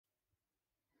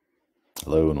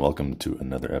Hello and welcome to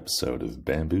another episode of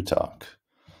Bamboo Talk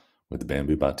with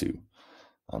Bamboo Batu.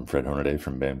 I'm Fred Hornaday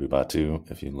from Bamboo Batu.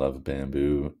 If you love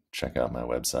bamboo, check out my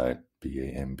website,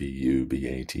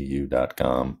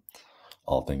 bambubatu.com.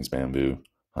 All things bamboo,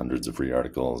 hundreds of free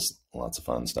articles, lots of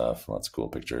fun stuff, lots of cool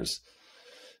pictures.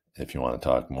 If you want to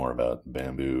talk more about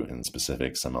bamboo and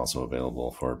specifics, I'm also available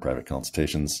for private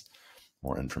consultations.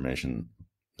 More information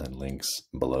and links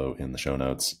below in the show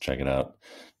notes. Check it out.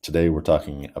 Today we're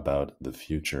talking about the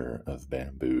future of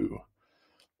bamboo.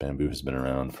 Bamboo has been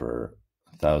around for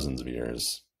thousands of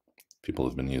years. People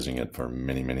have been using it for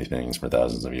many, many things for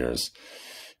thousands of years.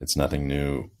 It's nothing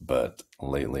new, but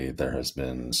lately there has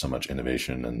been so much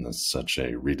innovation and such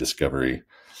a rediscovery.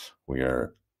 We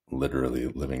are literally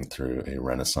living through a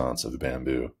renaissance of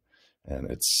bamboo,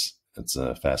 and it's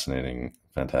a fascinating,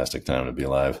 fantastic time to be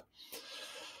alive.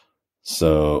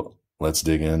 So let's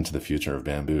dig into the future of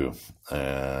bamboo.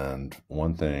 And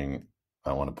one thing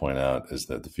I want to point out is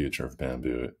that the future of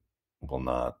bamboo will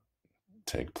not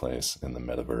take place in the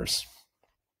metaverse.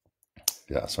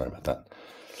 Yeah, sorry about that.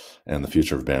 And the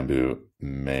future of bamboo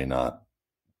may not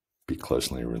be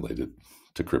closely related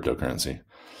to cryptocurrency.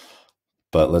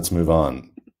 But let's move on.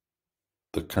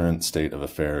 The current state of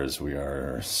affairs, we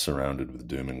are surrounded with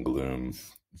doom and gloom.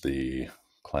 The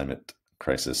climate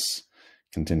crisis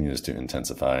continues to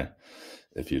intensify.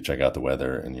 If you check out the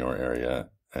weather in your area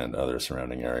and other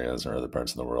surrounding areas or other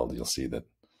parts of the world, you'll see that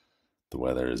the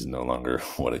weather is no longer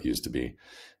what it used to be.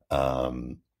 Yeah,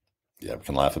 we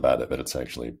can laugh about it, but it's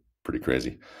actually pretty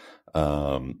crazy.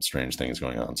 Strange things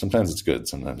going on. Sometimes it's good.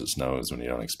 Sometimes it snows when you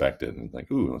don't expect it. And like,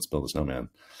 ooh, let's build a snowman.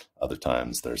 Other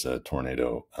times there's a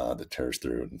tornado that tears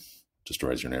through and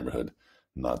destroys your neighborhood.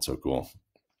 Not so cool.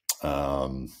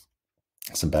 Some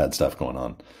bad stuff going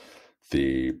on.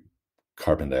 The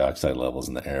carbon dioxide levels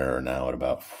in the air are now at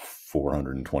about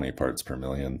 420 parts per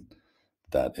million.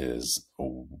 That is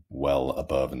well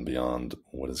above and beyond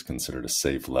what is considered a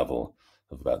safe level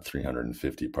of about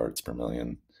 350 parts per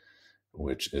million,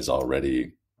 which is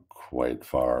already quite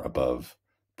far above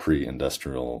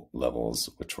pre-industrial levels,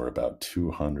 which were about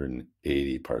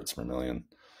 280 parts per million.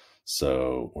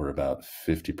 So we're about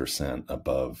 50%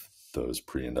 above those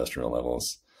pre-industrial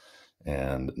levels,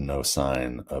 and no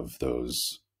sign of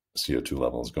those CO2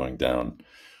 levels going down,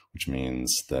 which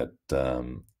means that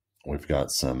we've got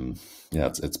some,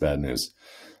 yeah, it's bad news.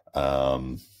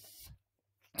 But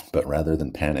rather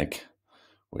than panic,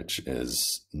 which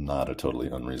is not a totally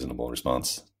unreasonable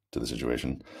response to the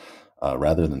situation,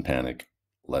 rather than panic,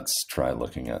 let's try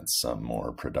looking at some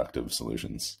more productive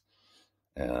solutions.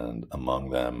 And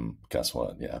among them, guess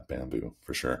what? Yeah, bamboo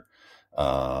for sure.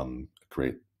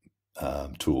 Great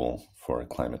tool for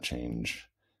climate change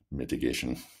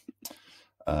mitigation.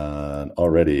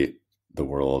 Already the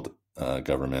world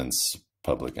governments,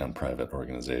 public and private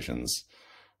organizations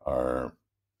are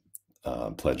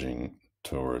pledging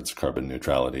towards carbon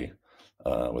neutrality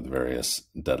with various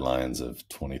deadlines of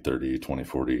 2030,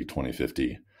 2040,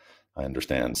 2050. I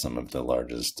understand some of the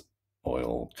largest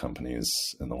oil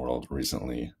companies in the world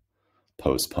recently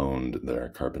postponed their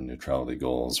carbon neutrality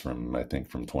goals from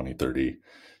 2030,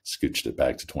 scooched it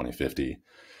back to 2050,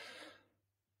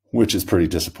 which is pretty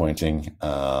disappointing.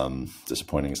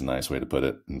 Disappointing is a nice way to put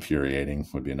it. Infuriating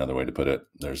would be another way to put it.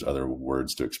 There's other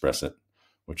words to express it,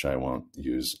 which I won't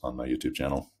use on my YouTube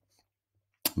channel.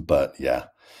 But yeah,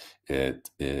 it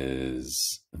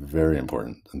is very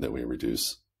important that we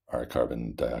reduce our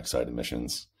carbon dioxide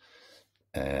emissions.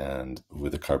 And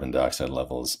with the carbon dioxide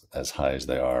levels as high as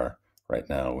they are right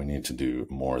now, we need to do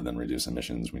more than reduce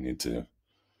emissions. We need to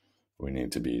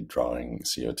be drawing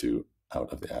CO2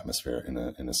 out of the atmosphere in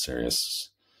a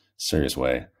serious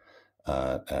way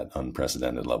at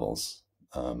unprecedented levels.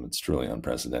 It's truly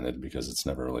unprecedented because it's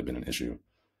never really been an issue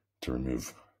to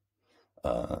remove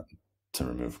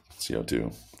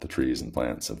CO2. The trees and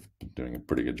plants have been doing a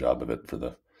pretty good job of it for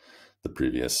the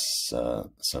previous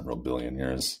several billion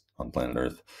years on planet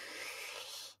Earth.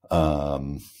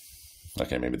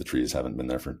 Okay, maybe the trees haven't been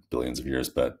there for billions of years,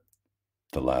 but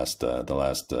the last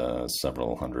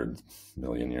several hundred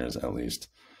million years at least.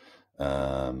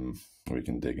 We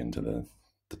can dig into the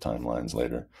timelines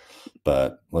later,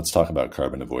 but let's talk about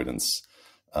carbon avoidance.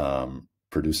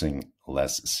 Producing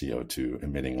less CO2,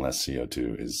 emitting less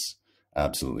CO2 is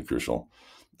absolutely crucial,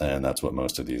 and that's what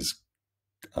most of these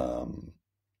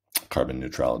carbon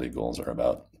neutrality goals are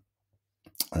about.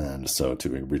 And so to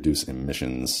reduce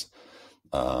emissions,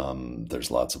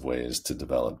 there's lots of ways to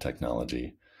develop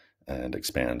technology and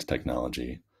expand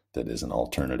technology that is an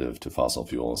alternative to fossil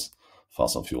fuels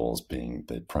being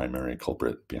the primary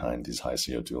culprit behind these high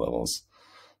CO2 levels.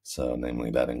 So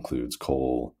namely, that includes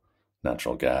coal,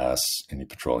 natural gas, any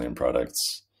petroleum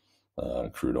products,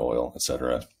 crude oil,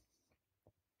 etc.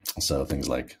 So things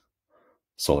like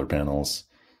solar panels,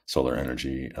 solar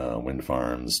energy, wind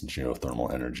farms,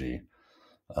 geothermal energy,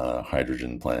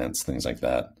 hydrogen plants, things like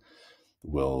that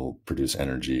will produce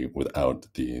energy without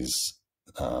these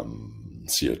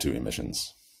CO2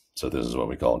 emissions. So this is what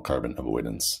we call carbon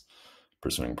avoidance,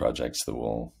 pursuing projects that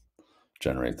will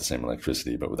generate the same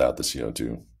electricity but without the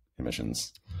CO2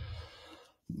 emissions,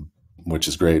 which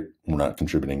is great. We're not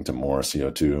contributing to more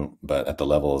CO2, but at the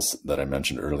levels that I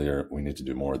mentioned earlier, we need to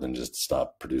do more than just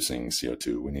stop producing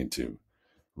CO2. We need to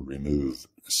remove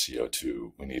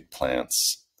CO2. We need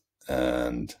plants,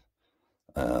 and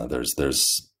there's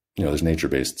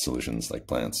nature-based solutions like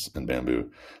plants and bamboo.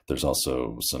 There's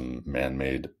also some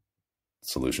man-made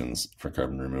solutions for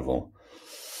carbon removal.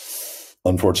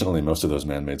 Unfortunately, most of those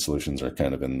man-made solutions are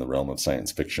kind of in the realm of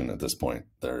science fiction at this point.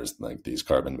 There's like these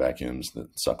carbon vacuums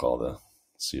that suck all the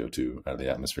CO2 out of the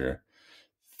atmosphere,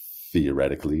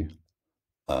 theoretically.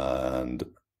 And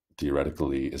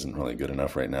theoretically isn't really good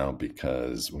enough right now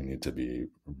because we need to be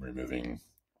removing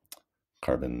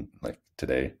carbon like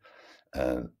today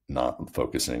and not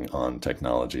focusing on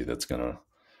technology that's going to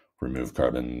remove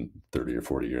carbon 30 or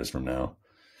 40 years from now,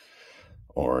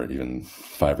 or even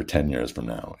 5 or 10 years from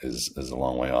now is a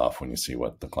long way off when you see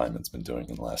what the climate's been doing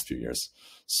in the last few years.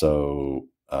 So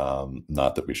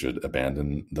not that we should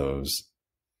abandon those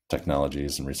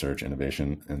technologies and research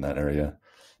innovation in that area,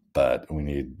 but we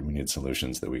need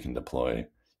solutions that we can deploy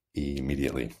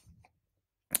immediately.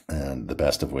 And the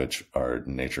best of which are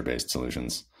nature-based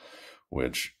solutions,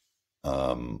 which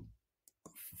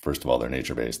first of all, they're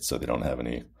nature-based, so they don't have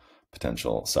any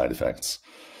potential side effects.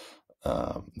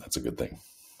 That's a good thing.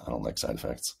 I don't like side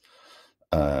effects.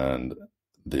 And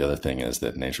the other thing is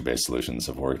that nature-based solutions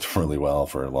have worked really well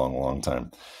for a long, long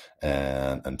time,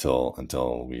 and until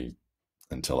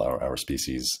our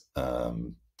species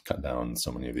cut down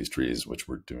so many of these trees, which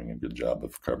we're doing a good job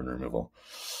of carbon removal.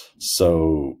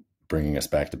 So bringing us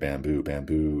back to bamboo,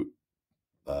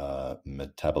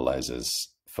 metabolizes,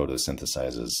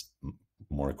 photosynthesizes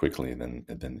more quickly than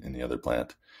any other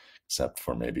plant, except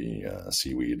for maybe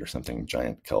seaweed or something.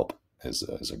 Giant kelp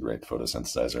is a great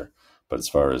photosynthesizer. But as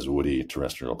far as woody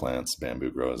terrestrial plants, bamboo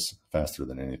grows faster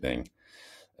than anything.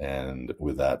 And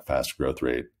with that fast growth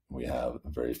rate, we have a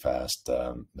very fast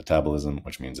metabolism,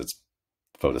 which means it's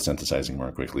photosynthesizing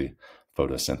more quickly.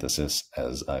 Photosynthesis,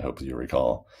 as I hope you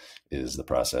recall, is the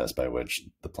process by which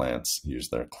the plants use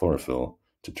their chlorophyll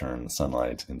to turn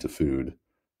sunlight into food,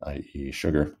 i.e.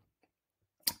 sugar.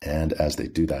 And as they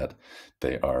do that,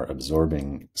 they are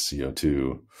absorbing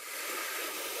CO2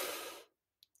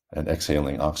 and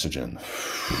exhaling oxygen,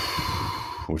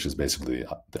 which is basically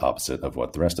the opposite of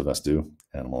what the rest of us do,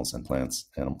 animals and plants,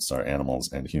 animals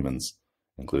and humans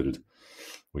included.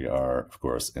 We are, of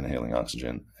course, inhaling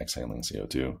oxygen, exhaling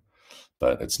CO2,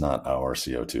 but it's not our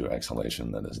CO2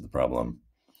 exhalation that is the problem.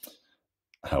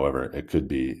 However, it could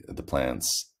be the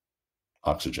plant's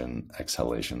oxygen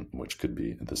exhalation, which could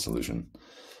be the solution,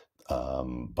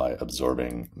 by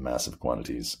absorbing massive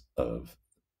quantities of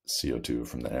CO2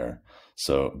 from the air.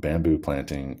 So bamboo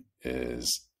planting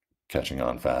is catching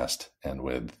on fast, and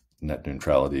with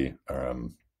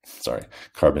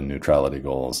carbon neutrality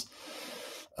goals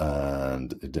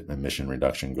and emission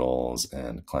reduction goals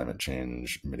and climate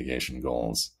change mitigation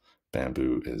goals,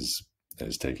 bamboo is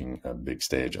taking a big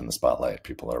stage in the spotlight.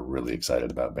 People are really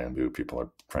excited about bamboo. People are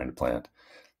trying to plant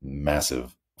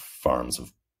massive farms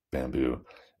of bamboo.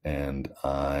 And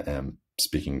I am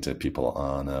speaking to people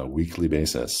on a weekly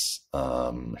basis,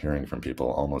 hearing from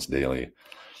people almost daily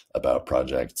about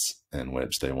projects in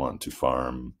which they want to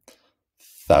farm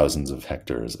thousands of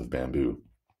hectares of bamboo.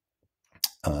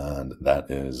 And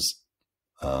that is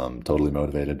totally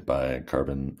motivated by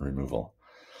carbon removal.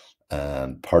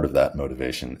 And part of that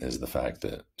motivation is the fact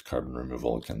that carbon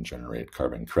removal can generate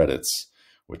carbon credits,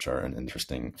 which are an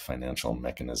interesting financial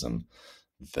mechanism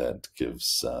that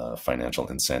gives financial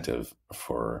incentive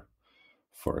for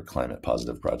climate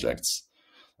positive projects,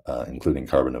 including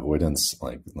carbon avoidance,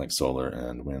 like solar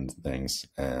and wind things,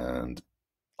 and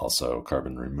also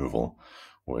carbon removal,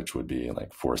 which would be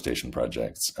like forestation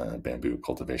projects, bamboo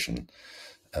cultivation,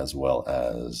 as well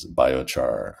as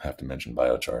biochar. I have to mention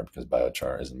biochar because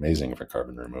biochar is amazing for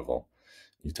carbon removal.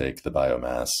 You take the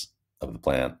biomass of the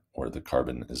plant where the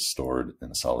carbon is stored in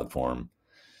a solid form,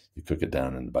 you cook it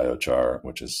down into biochar,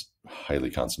 which is highly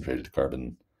concentrated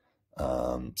carbon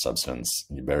substance.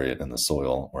 You bury it in the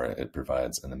soil where it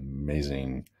provides an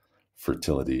amazing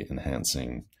fertility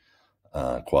enhancing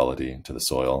quality to the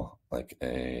soil, like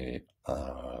a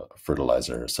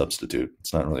fertilizer substitute.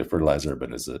 It's not really a fertilizer,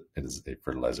 but it is a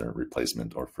fertilizer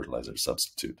replacement or fertilizer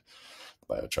substitute,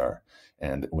 biochar.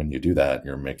 And when you do that,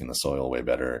 you're making the soil way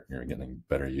better. You're getting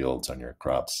better yields on your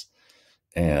crops.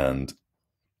 And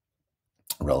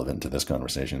relevant to this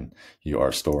conversation, you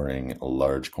are storing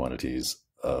large quantities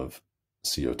of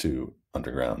CO2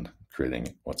 underground,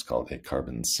 creating what's called a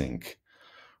carbon sink,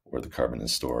 where the carbon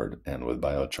is stored. And with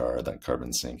biochar, that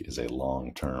carbon sink is a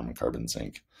long-term carbon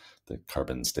sink. The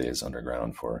carbon stays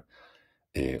underground for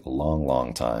a long,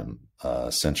 long time,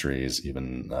 centuries,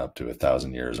 even up to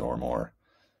 1,000 years or more.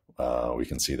 We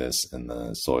can see this in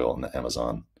the soil in the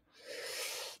Amazon.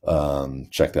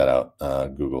 Check that out.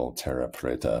 Google terra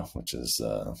preta, which is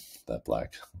that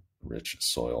black, rich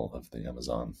soil of the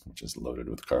Amazon, which is loaded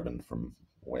with carbon from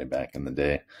way back in the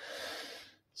day.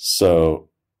 So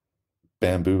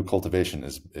bamboo cultivation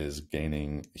is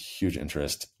gaining huge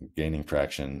interest, gaining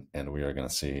traction, and we are going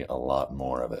to see a lot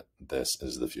more of it. This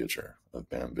is the future of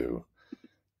bamboo.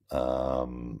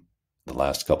 The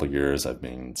last couple of years, I've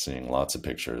been seeing lots of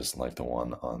pictures like the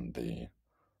one on the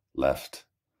left.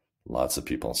 Lots of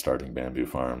people starting bamboo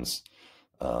farms,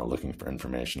 looking for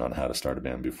information on how to start a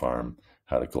bamboo farm,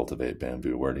 how to cultivate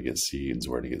bamboo, where to get seeds,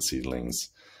 where to get seedlings.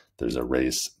 There's a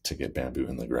race to get bamboo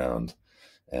in the ground.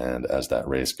 And as that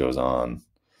race goes on,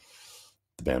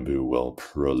 the bamboo will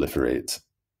proliferate.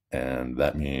 And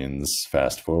that means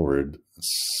fast forward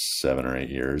 7 or 8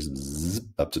 years,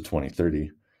 up to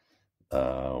 2030,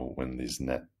 when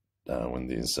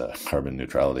these carbon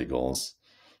neutrality goals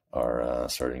are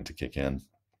starting to kick in,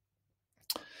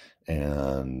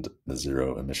 and the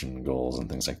zero emission goals and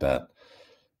things like that.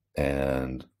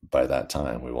 And by that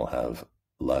time, we will have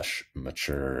lush,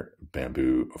 mature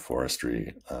bamboo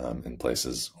forestry in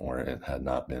places where it had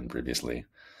not been previously.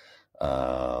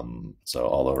 So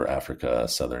all over Africa,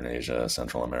 Southern Asia,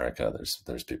 Central America,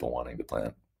 there's people wanting to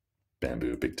plant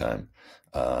bamboo big time.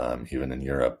 Even in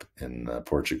Europe, in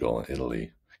Portugal,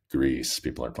 Italy, Greece,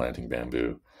 people are planting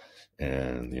bamboo.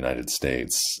 In the United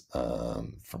States,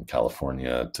 from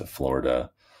California to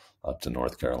Florida, up to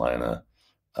North Carolina,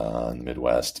 in the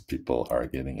Midwest, people are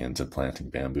getting into planting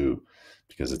bamboo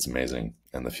because it's amazing.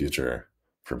 And the future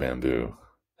for bamboo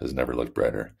has never looked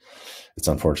brighter. It's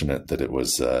unfortunate that it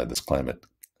was this climate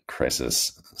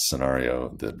crisis scenario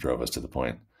that drove us to the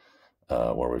point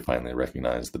where we finally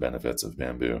recognized the benefits of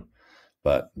bamboo.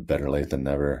 But better late than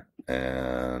never.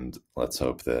 And let's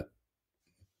hope that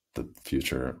the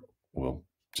future will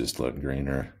just look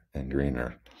greener and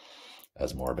greener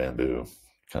as more bamboo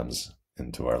comes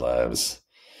into our lives.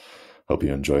 Hope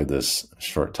you enjoyed this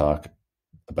short talk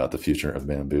about the future of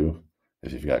bamboo.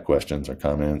 If you've got questions or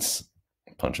comments,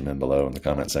 punch them in below in the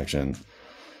comment section.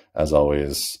 As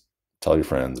always, tell your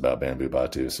friends about Bamboo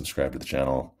Batu, subscribe to the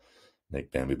channel,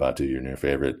 make Bamboo Batu your new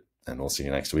favorite, and we'll see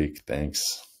you next week. Thanks.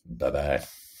 Bye-bye.